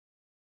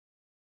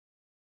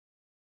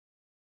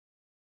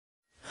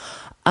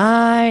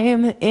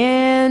I'm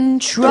in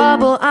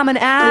trouble, I'm an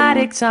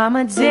addict, I'm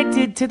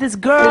addicted to this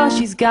girl.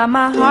 She's got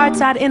my heart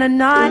tied in a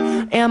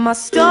knot and my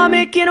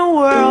stomach in a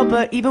whirl.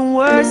 But even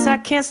worse, I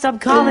can't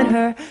stop calling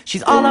her.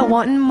 She's all I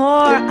want and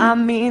more. I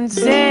mean,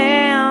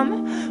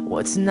 damn,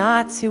 what's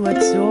not to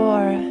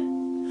adore?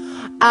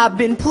 I've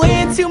been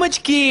playing too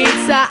much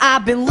guitar,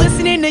 I've been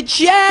listening to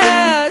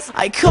jazz.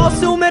 I call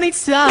so many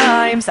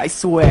times, I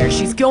swear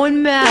she's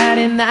going mad.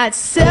 And that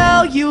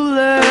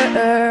cellular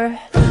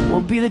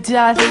will be the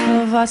death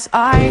of us,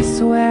 I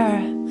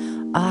swear,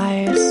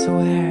 I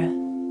swear.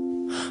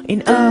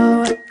 And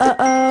oh, oh,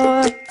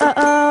 oh, oh,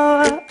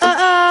 oh,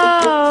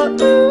 oh, oh,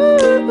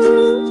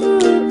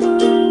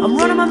 ooh. I'm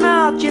running my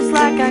mouth just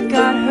like I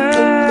got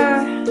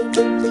her,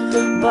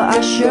 but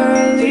I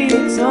surely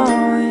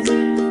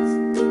don't,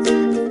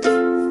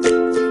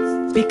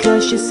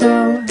 because she's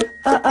so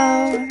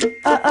uh-oh,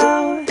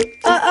 uh-oh,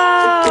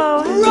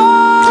 uh-oh,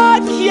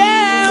 rock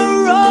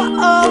and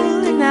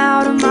rolling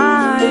out of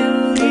my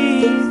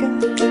league.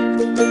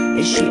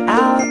 Is she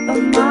out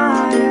of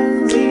my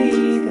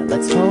league?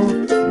 Let's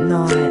hope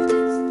not.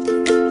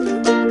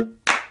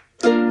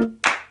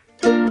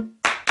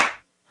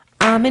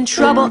 I'm in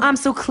trouble, I'm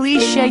so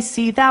cliche.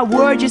 See, that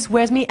word just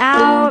wears me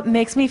out.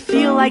 Makes me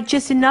feel like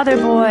just another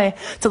boy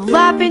to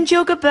laugh and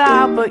joke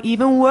about. But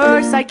even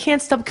worse, I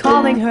can't stop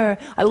calling her.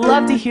 I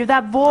love to hear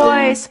that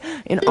voice.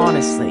 And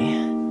honestly,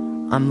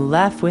 I'm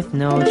left with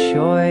no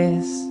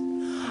choice.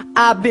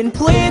 I've been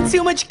playing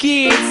too much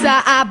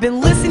guitar, I've been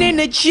listening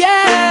to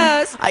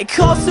jazz. I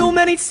call so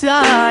many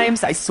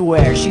times, I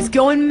swear she's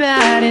going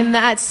mad. And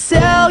that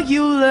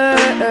cellular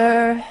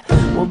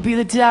will be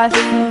the death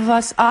of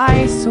us,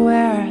 I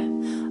swear,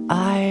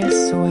 I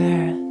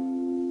swear.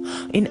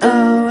 And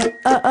oh,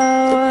 oh,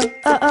 oh,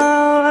 oh,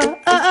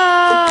 oh,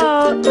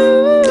 oh,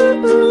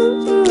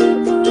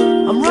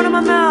 ooh. I'm running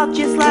my mouth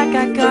just like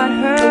I got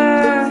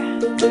her,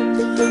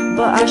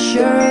 but I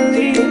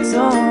surely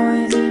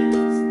don't,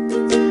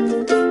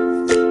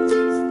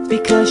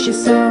 because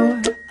she's so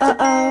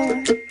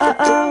uh-oh,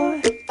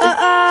 uh-oh,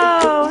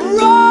 uh-oh,